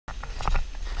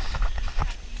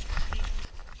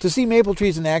To see maple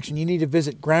trees in action, you need to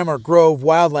visit Grammar Grove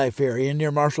Wildlife Area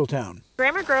near Marshalltown.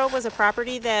 Grammar Grove was a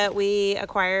property that we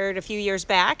acquired a few years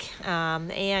back,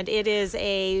 and it is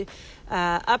a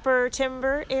upper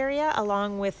timber area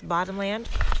along with bottomland.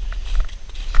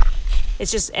 It's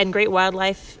just, and great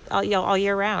wildlife all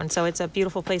year round, so it's a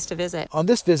beautiful place to visit. On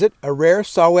this visit, a rare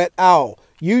saw-whet owl,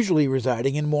 usually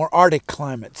residing in more Arctic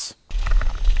climates.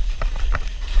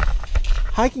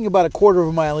 Hiking about a quarter of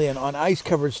a mile in on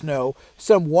ice-covered snow,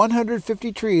 some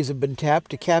 150 trees have been tapped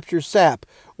to capture sap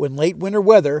when late winter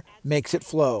weather makes it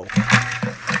flow.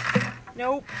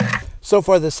 Nope. So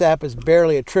far, the sap is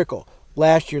barely a trickle.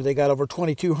 Last year, they got over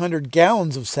 2,200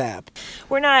 gallons of sap.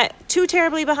 We're not too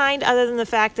terribly behind, other than the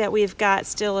fact that we've got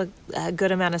still a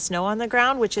good amount of snow on the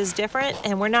ground, which is different,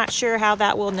 and we're not sure how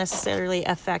that will necessarily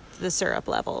affect the syrup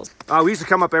levels. We used to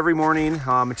come up every morning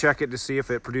and check it to see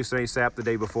if it produced any sap the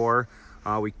day before.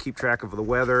 We keep track of the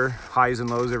weather, highs and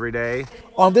lows every day.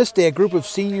 On this day, a group of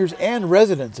seniors and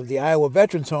residents of the Iowa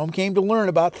Veterans Home came to learn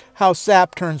about how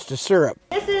sap turns to syrup.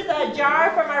 This is a jar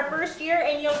from our first year,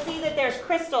 and you'll see that there's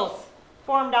crystals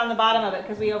formed on the bottom of it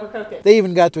because we overcooked it. They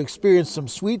even got to experience some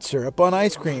sweet syrup on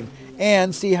ice cream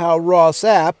and see how raw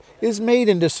sap is made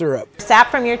into syrup.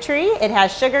 Sap from your tree, it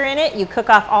has sugar in it. You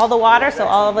cook off all the water, so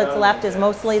all of what's left is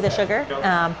mostly the sugar.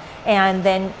 And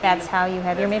then that's how you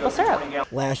have your maple syrup.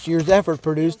 Last year's effort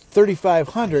produced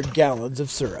 3,500 gallons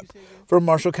of syrup. From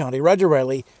Marshall County, Roger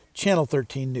Riley, Channel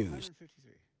 13 News.